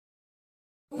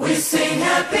We sing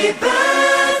happy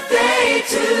birthday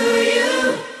to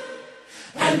you,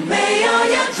 and may all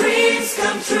your dreams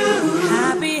come true.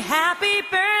 Happy, happy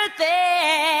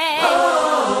birthday.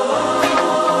 Oh,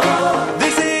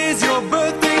 this is your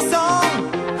birthday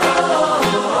song.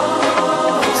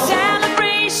 Oh,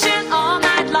 celebration all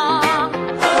night long.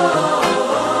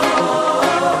 Oh,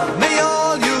 may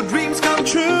all your dreams come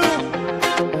true.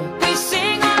 We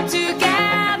sing all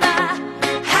together.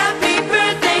 happy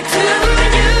birthday to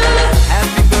you.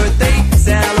 Happy birthday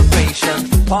celebration.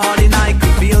 Party night,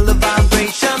 can feel the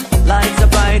vibration. Lights are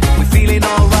bright, we're feeling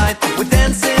alright. We're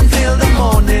dancing till the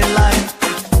morning light.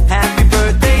 Happy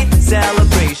birthday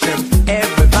celebration.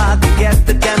 Everybody get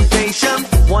the temptation.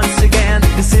 Once again,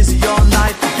 this is your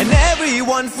night, and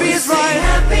everyone feels Sing right.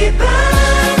 happy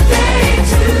birthday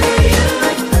to you,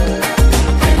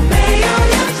 and may all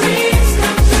your dreams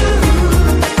come true.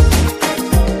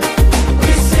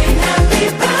 We sing happy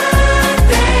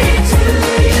birthday to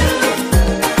you,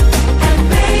 and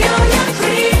may all your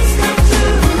dreams come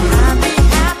true. Happy,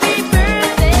 happy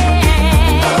birthday.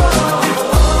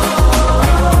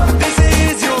 This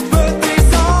is your birthday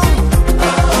song.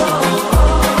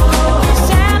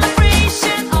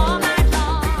 Celebration all night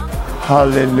long.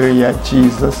 Hallelujah,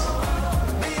 Jesus.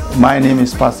 My name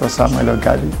is Pastor Samuel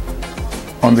Ogadi.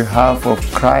 On behalf of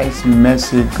Christ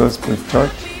Mercy Gospel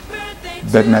Church,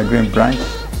 Bethnal Green Branch,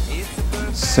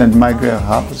 St. Margaret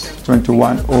House,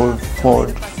 21 Old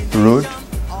Ford Road,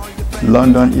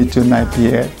 London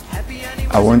E298.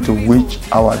 I want to wish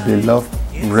our beloved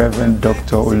Rev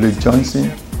Dr. Olu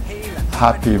Johnson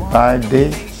happy birthday.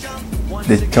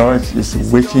 The church is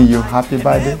wishing you happy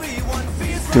birthday.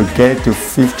 To get to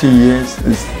 50 years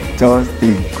is just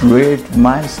a great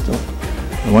milestone.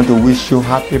 I want to wish you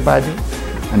happy birthday,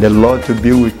 and the Lord to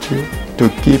be with you, to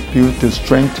keep you, to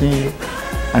strengthen you,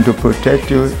 and to protect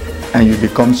you, and you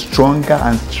become stronger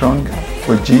and stronger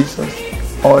for Jesus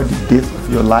all the days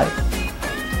of your life.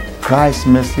 Christ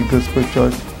Mercy Gospel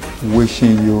Church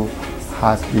wishing you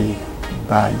happy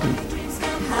birthday.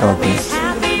 God bless.